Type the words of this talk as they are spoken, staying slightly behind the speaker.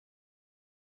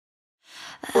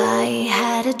I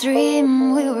had a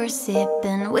dream, we were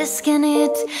sipping whiskey in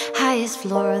it, highest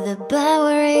floor of the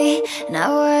Bowery, and I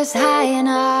was high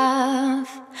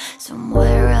enough.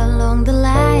 Somewhere along the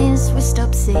lines we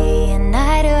stopped seeing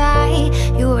eye to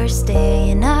eye. You were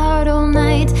staying